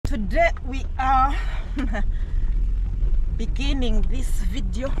today we are beginning this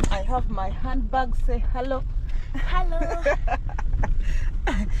video. I have my handbag. Say hello. Hello.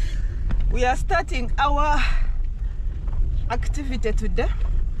 We are starting our activity today.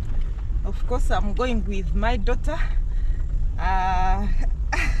 Of course, I'm going with my daughter. I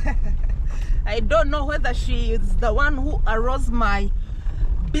don't know whether she is the one who aroused my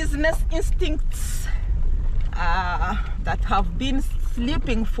business instincts that have been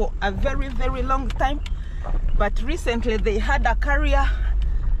sleeping for a very long time, but recently they had a career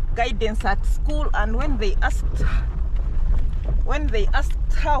guidance at school, and when they asked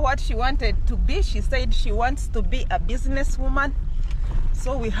her what she wanted to be, she said she wants to be a businesswoman.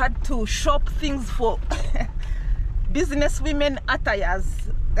 So we had to shop things for business women attires,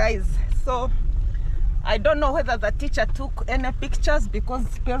 guys. So I don't know whether the teacher took any pictures because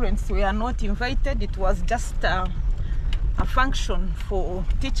parents were not invited. It was just a function for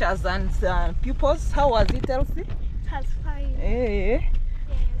teachers and pupils. How was it, Elsie? That's fine. Yes.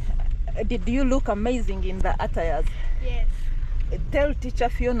 Did you look amazing in the attires? Yes. Tell teacher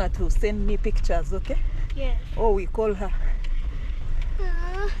Fiona to send me pictures, okay? Yes. Oh, we call her.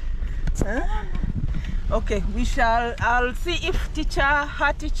 Huh? Okay, I'll see if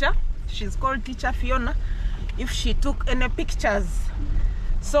her teacher, she's called teacher Fiona, if she took any pictures.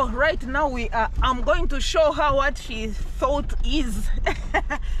 So right now I'm going to show her what she thought is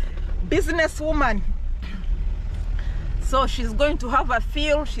businesswoman. So she's going to have a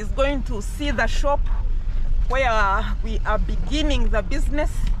feel, she's going to see the shop where we are beginning the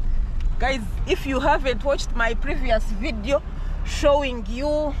business. Guys, if you haven't watched my previous video showing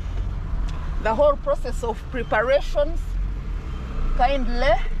you the whole process of preparations,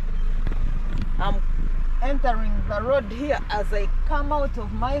 kindly, I'm entering the road here as I come out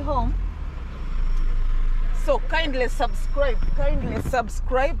of my home. So kindly subscribe,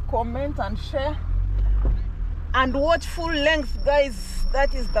 comment and share, and watch full length, guys.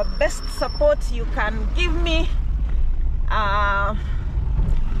 That is the best support you can give me.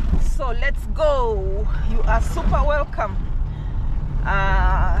 So let's go. You are super welcome.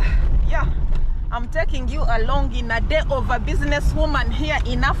 Yeah, I'm taking you along in a day of a businesswoman here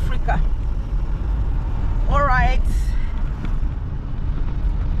in Africa. All right.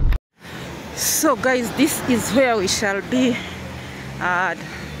 So guys, this is where we shall be.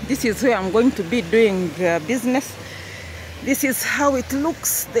 This is where I'm going to be doing business. This is how it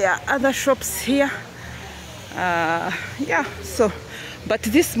looks. There are other shops here. Yeah, so but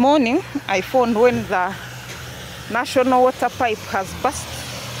this morning I found when the national water pipe has burst.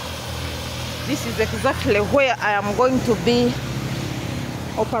 This is exactly where I am going to be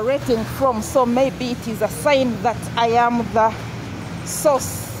operating from. So maybe it is a sign that I am the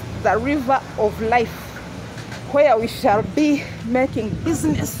source, the river of life, where we shall be making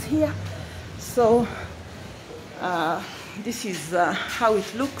business here. So this is how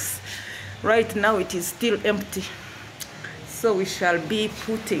it looks. Right now it is still empty, so we shall be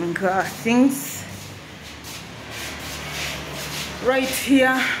putting things right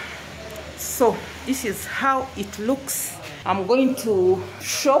here. So this is how it looks. I'm going to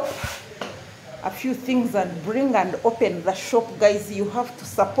shop a few things and bring and open the shop. Guys, you have to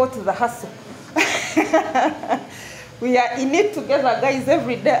support the hustle. We are in it together, guys.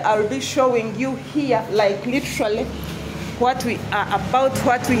 Every day I'll be showing you here, like literally what we are about,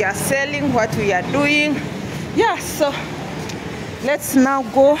 what we are selling, what we are doing. Yeah, so let's now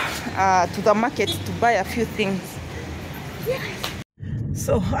go to the market to buy a few things. Yes.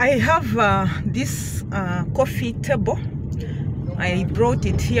 So I have this coffee table. I brought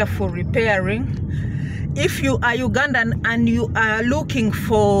it here for repairing. If you are Ugandan and you are looking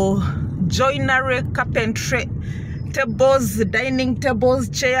for joinery, carpentry tables, dining tables,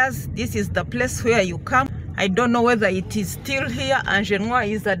 chairs, this is the place where you come. I don't know whether it is still here. Angenois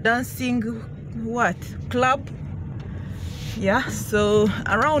is a dancing club. Yeah, so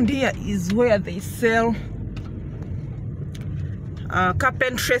around here is where they sell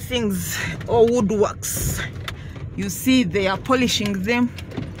carpentry things or woodworks. You see they are polishing them.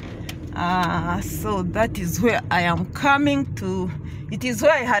 So that is where I am coming to. It is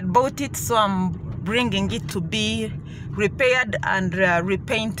where I had bought it, so I'm bringing it to be repaired and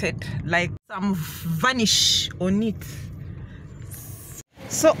repainted, like some varnish on it.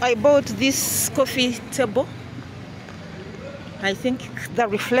 So I bought this coffee table. I think the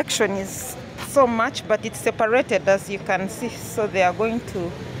reflection is so much, but it's separated, as you can see. So they are going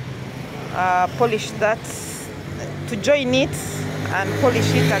to polish that, to join it and polish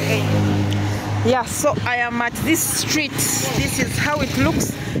it again. Yeah, so I am at this street. This is how it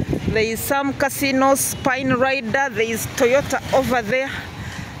looks. There is some casinos, Pine Rider, there is Toyota over there.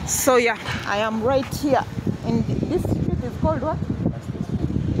 So yeah, I am right here in this street is called what?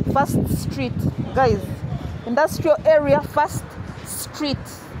 First Street, guys. Industrial area, First Street.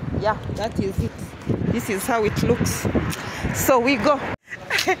 Yeah, that is it. This is how it looks. So we go.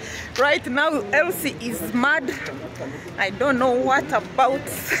 Right now Elsie is mad. I don't know what about.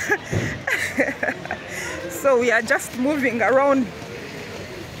 So we are just moving around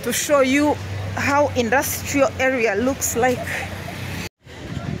to show you how industrial area looks like.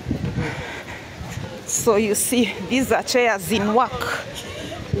 So you see, these are chairs in work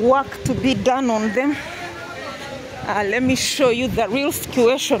to be done on them. Let me show you the real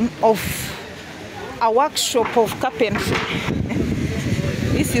situation of a workshop of carpentry.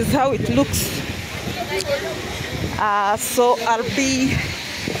 This is how it looks. So I'll be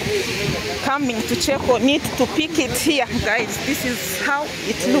coming to check on it, to pick it here, guys. This is how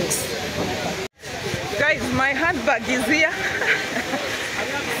it looks. Guys, my handbag is here.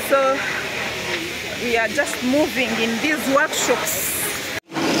 So we are just moving in these workshops.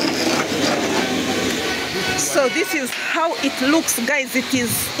 So this is how it looks, guys. It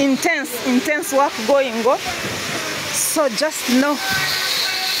is intense work going on. So just know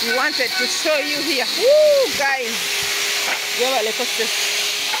we wanted to show you here. Woo, guys.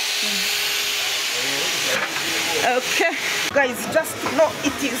 Okay, guys, just know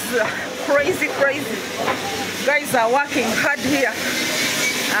it is crazy. Guys are working hard here.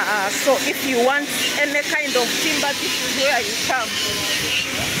 So if you want any kind of timber, this is where you come.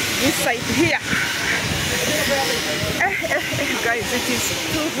 Inside here. Guys, it is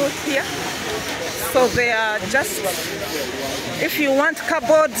too good here. So they are just, if you want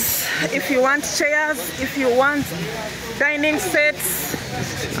cupboards, if you want chairs, if you want dining sets,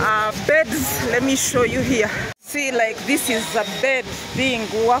 beds, let me show you here. See, like this is a bed being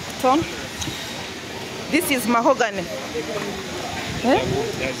worked on. This is mahogany.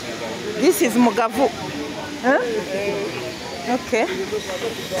 This is mugavu. Okay,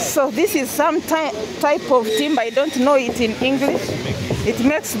 so this is some type of timber. I don't know it in English. It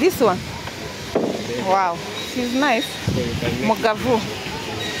makes this one. Wow, she's nice. Mugavu.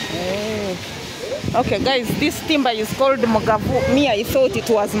 Okay, guys, this timber is called mugavu. Me, I thought it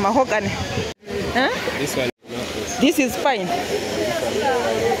was mahogany. This one. This is pine.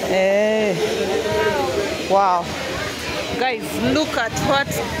 Wow. Guys, look at what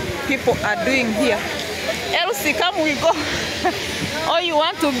people are doing here. Elsie, come, we go. Oh, you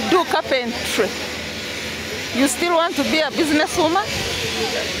want to do carpentry? You still want to be a businesswoman?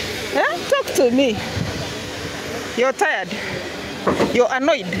 Talk to me. You're tired? You're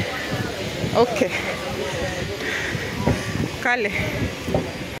annoyed? Okay. Kale.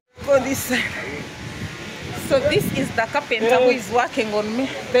 Go this side. So this is the carpenter who is working on me.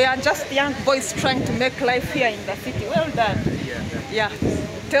 They are just young boys trying to make life here in the city. Well done. Yeah.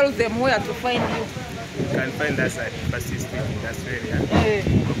 Tell them where to find you. You can find us at First Street Industrial Area.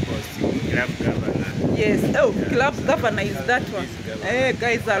 Club Governor. Yes. Oh, Club Governor is that one.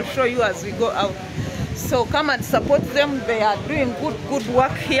 Guys, I'll show you as we go out. So come and support them. They are doing good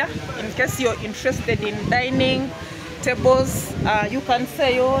work here. In case you're interested in dining tables, you can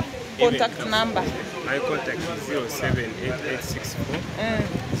say your contact number. My contact is 078864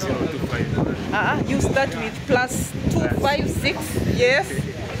 0251. You start with +256, yes,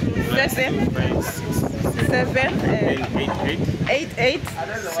 788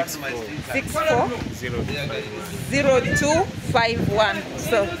 64 0251.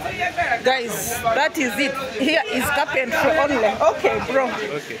 So guys, that is it. Here is carpentry only. Okay, bro.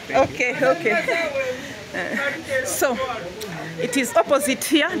 Okay. So it is opposite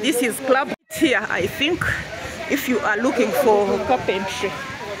here. This is club here, I think, if you are looking for carpentry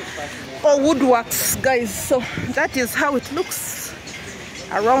or woodworks, guys. So that is how it looks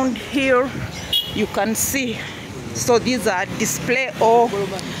around here. You can see. So these are display or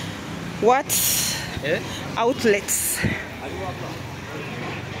what outlets.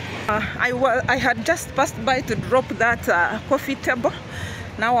 I had just passed by to drop that coffee table.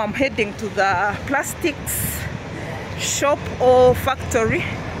 Now I'm heading to the plastics shop or factory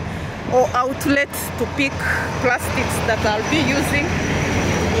or outlet to pick plastics that I'll be using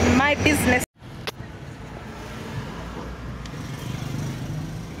in my business.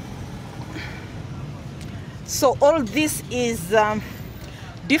 So all this is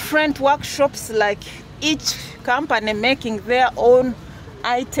different workshops, like each company making their own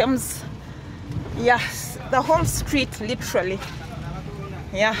items. Yes, the whole street literally.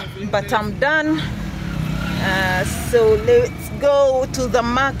 Yeah, but I'm done. So let's go to the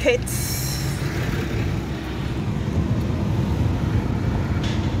market.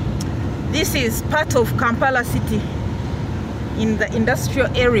 This is part of Kampala city. in the industrial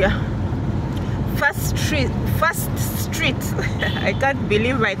area. First street. I can't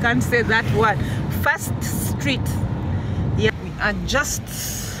believe I can't say that word. First street. Yeah, we are just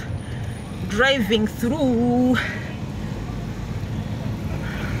driving through.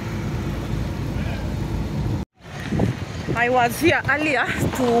 I was here earlier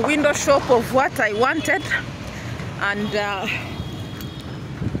to window shop of what I wanted, and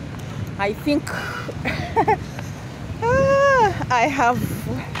I think I have.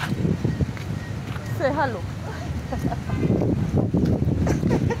 Say hello.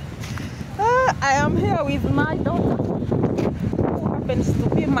 I am here with my daughter, who happens to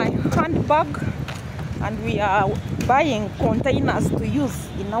be my handbag, and we are buying containers to use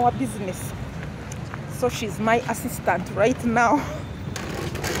in our business. So she's my assistant right now.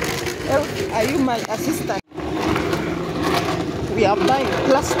 Elsie, are you my assistant? We are buying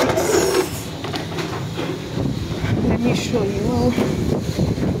plastics. Let me show you.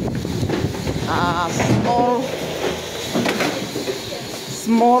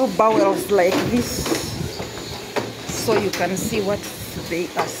 Small bowels like this, so you can see what they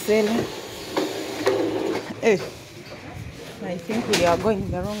are selling. Hey, I think we are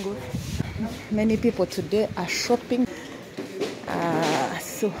going the wrong way. Many people today are shopping,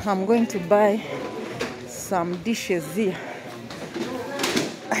 so I'm going to buy some dishes here.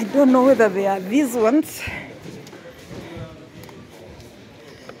 I don't know whether they are these ones.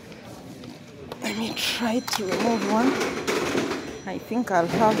 Let me try to remove one. I think I'll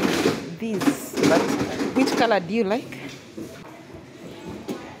have these, but which color do you like?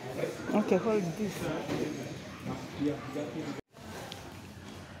 Okay, hold this.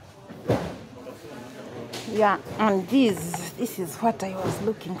 Yeah, and this is what I was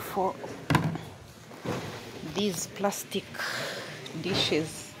looking for. These plastic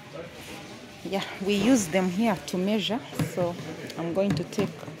dishes. Yeah, we use them here to measure, so I'm going to take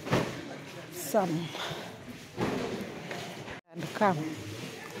some and come.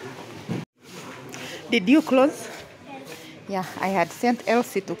 Did you close? Yeah, I had sent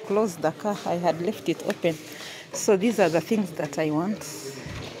Elsie to close the car. I had left it open. So these are the things that I want.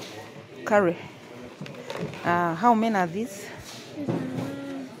 Curry. How many are these?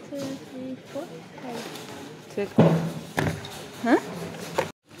 1, 2, 3, 4, 5. Take. Huh?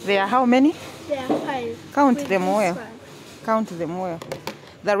 There are how many? There are 5. Count With them this well. one. Count them well.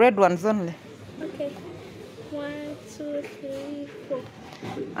 The red ones only. Okay. 1, 2, 3, 4.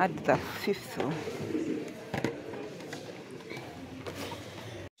 Add the fifth one.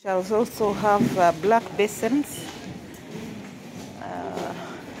 Shall also have black basins.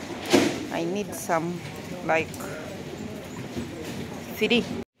 I need some, like 3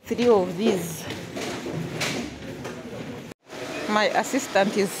 of these. My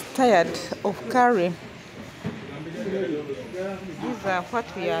assistant is tired of carrying. These are what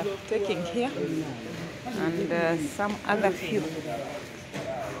we are taking here, and some other few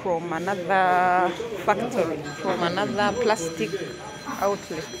from another factory, from another plastic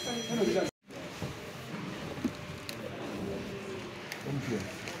outlet.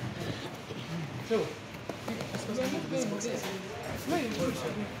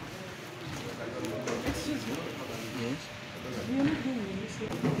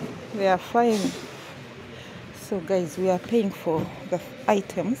 They are fine. So guys, we are paying for the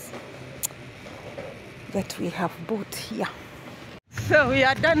items that we have bought here. So we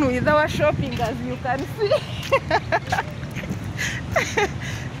are done with our shopping, as you can see.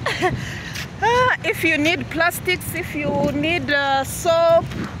 If you need plastics, if you need soap,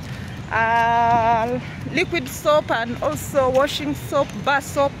 liquid soap, and also washing soap, bar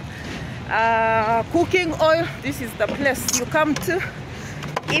soap, cooking oil, this is the place you come to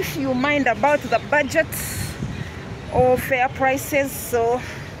if you mind about the budget or fair prices. So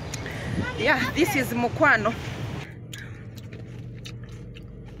yeah, this is Mukwano.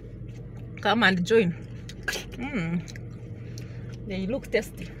 Come and join. They look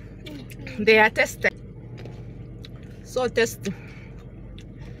tasty. They are tasty. So tasty.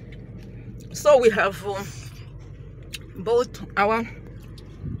 So we have bought our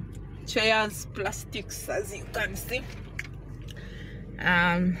chairs, plastics, as you can see.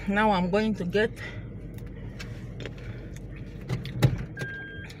 Now I'm going to get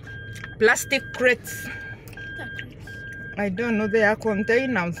plastic crates. I don't know, they are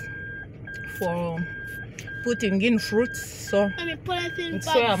containers for putting in fruits. So it's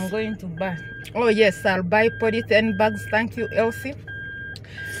where I'm going to buy. Oh yes, I'll buy polythene bags. Thank you, Elsie,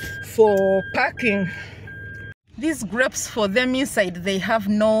 for packing. These grapes, for them inside, they have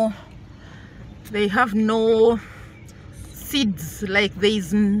no seeds, like there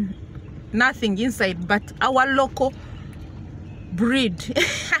is nothing inside. But our local breed.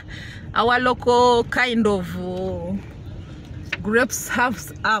 Our local kind of grapes have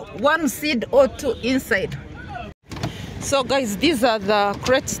one seed or two inside. So guys, these are the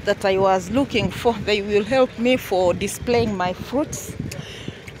crates that I was looking for. They will help me for displaying my fruits.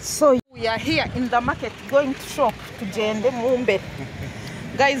 So we are here in the market going to shop to Jende Mumbe.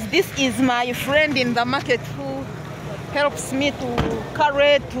 Guys, this is my friend in the market who helps me to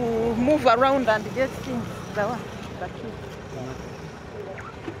carry, to move around and get things.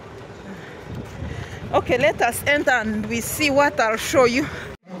 Okay, let us enter and we see what I'll show you.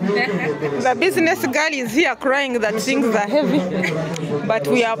 The business girl is here crying that things are heavy, but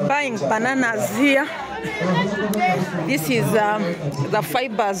we are buying bananas here. This is the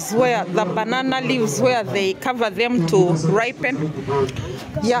fibers where the banana leaves, where they cover them to ripen.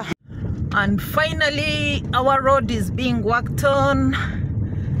 Yeah. And finally, our road is being worked on.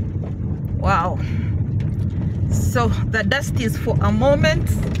 Wow. So the dust is for a moment.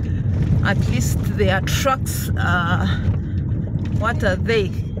 At least there are trucks. What are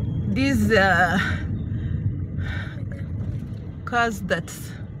they? These cars that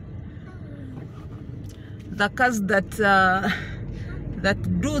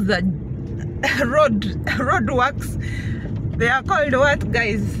do the road works. They are called what,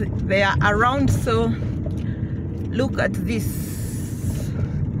 guys? They are around. So look at this.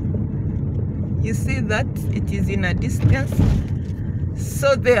 You see that it is in a distance.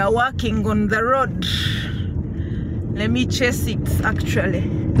 So they are working on the road. Let me chase it actually.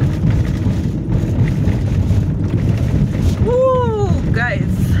 Woo, guys.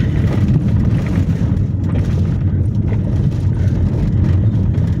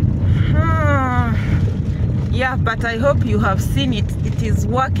 Yeah, but I hope you have seen it. It is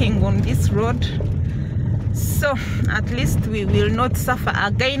working on this road. So at least we will not suffer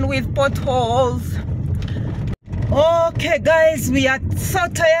again with potholes. Okay guys, we are so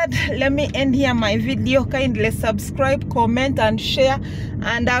tired. Let me end here my video. Kindly subscribe, comment and share,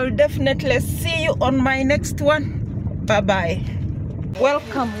 and I will definitely see you on my next one. Bye bye.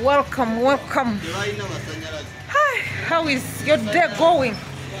 Welcome, welcome, welcome. Hi, how is your day going?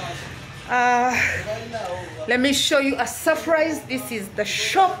 Let me show you a surprise. This is the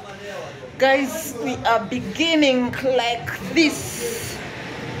shop. Guys, we are beginning like this.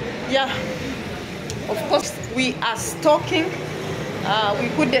 Yeah, of course we are stocking. We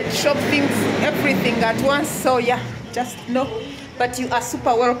couldn't shop things, everything at once, so yeah, just know. But you are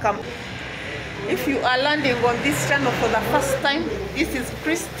super welcome. If you are landing on this channel for the first time, this is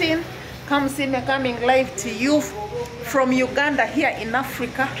Christine coming live to you from Uganda here in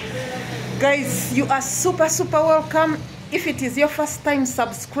Africa. Guys, you are super welcome. If it is your first time,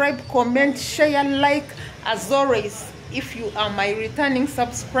 subscribe, comment, share, like. As always, if you are my returning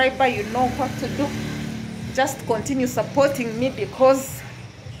subscriber, you know what to do. Just continue supporting me, because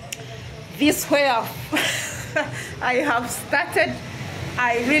this where I have started,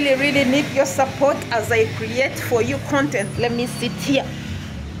 I really need your support as I create for you content. Let me sit here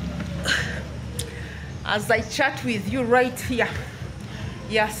as I chat with you right here.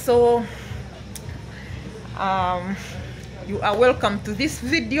 Yeah, so you are welcome to this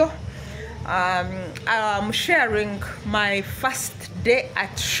video. I'm sharing my first day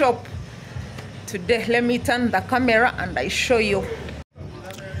at shop today. Let me turn the camera and I show you.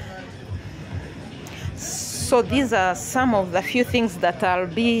 So these are some of the few things that I'll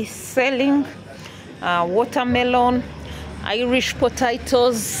be selling. Watermelon, Irish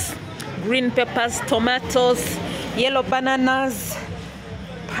potatoes, green peppers, tomatoes, yellow bananas,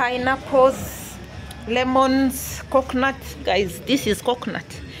 pineapples, lemons, coconut. Guys, this is coconut.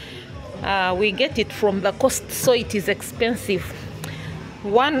 We get it from the coast, so it is expensive.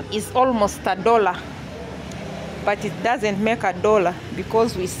 One is almost $1, but it doesn't make $1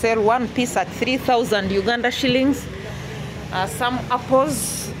 because we sell one piece at 3,000 Uganda shillings. Some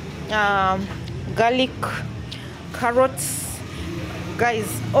apples, garlic, carrots, guys,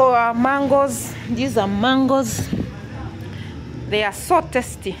 mangoes. These are mangoes. They are so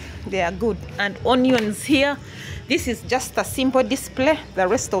tasty. They are good. And onions here. This is just a simple display. The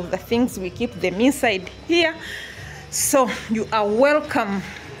rest of the things we keep them inside here. So you are welcome.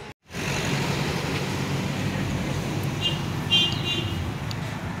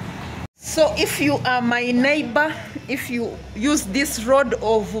 So if you are my neighbor, if you use this road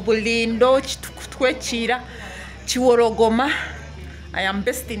of Bulindo, Twechira, Chiworogoma, I am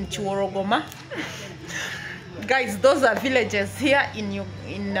based in Chiworogoma. Guys, those are villages here in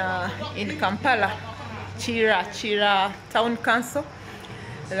Kampala, Chira Town Council.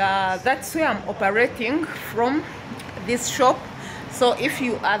 That's where I'm operating from, this shop. So if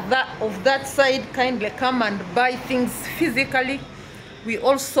you are of that side, kindly come and buy things physically. We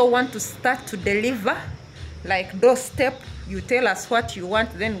also want to start to deliver, like doorstep. You tell us what you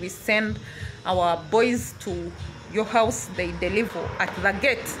want, then we send our boys to your house. They deliver at the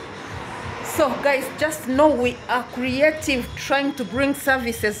gate. So guys, just know we are creative, trying to bring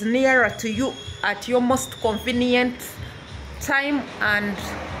services nearer to you at your most convenient time and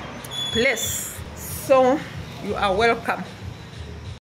place. So you are welcome.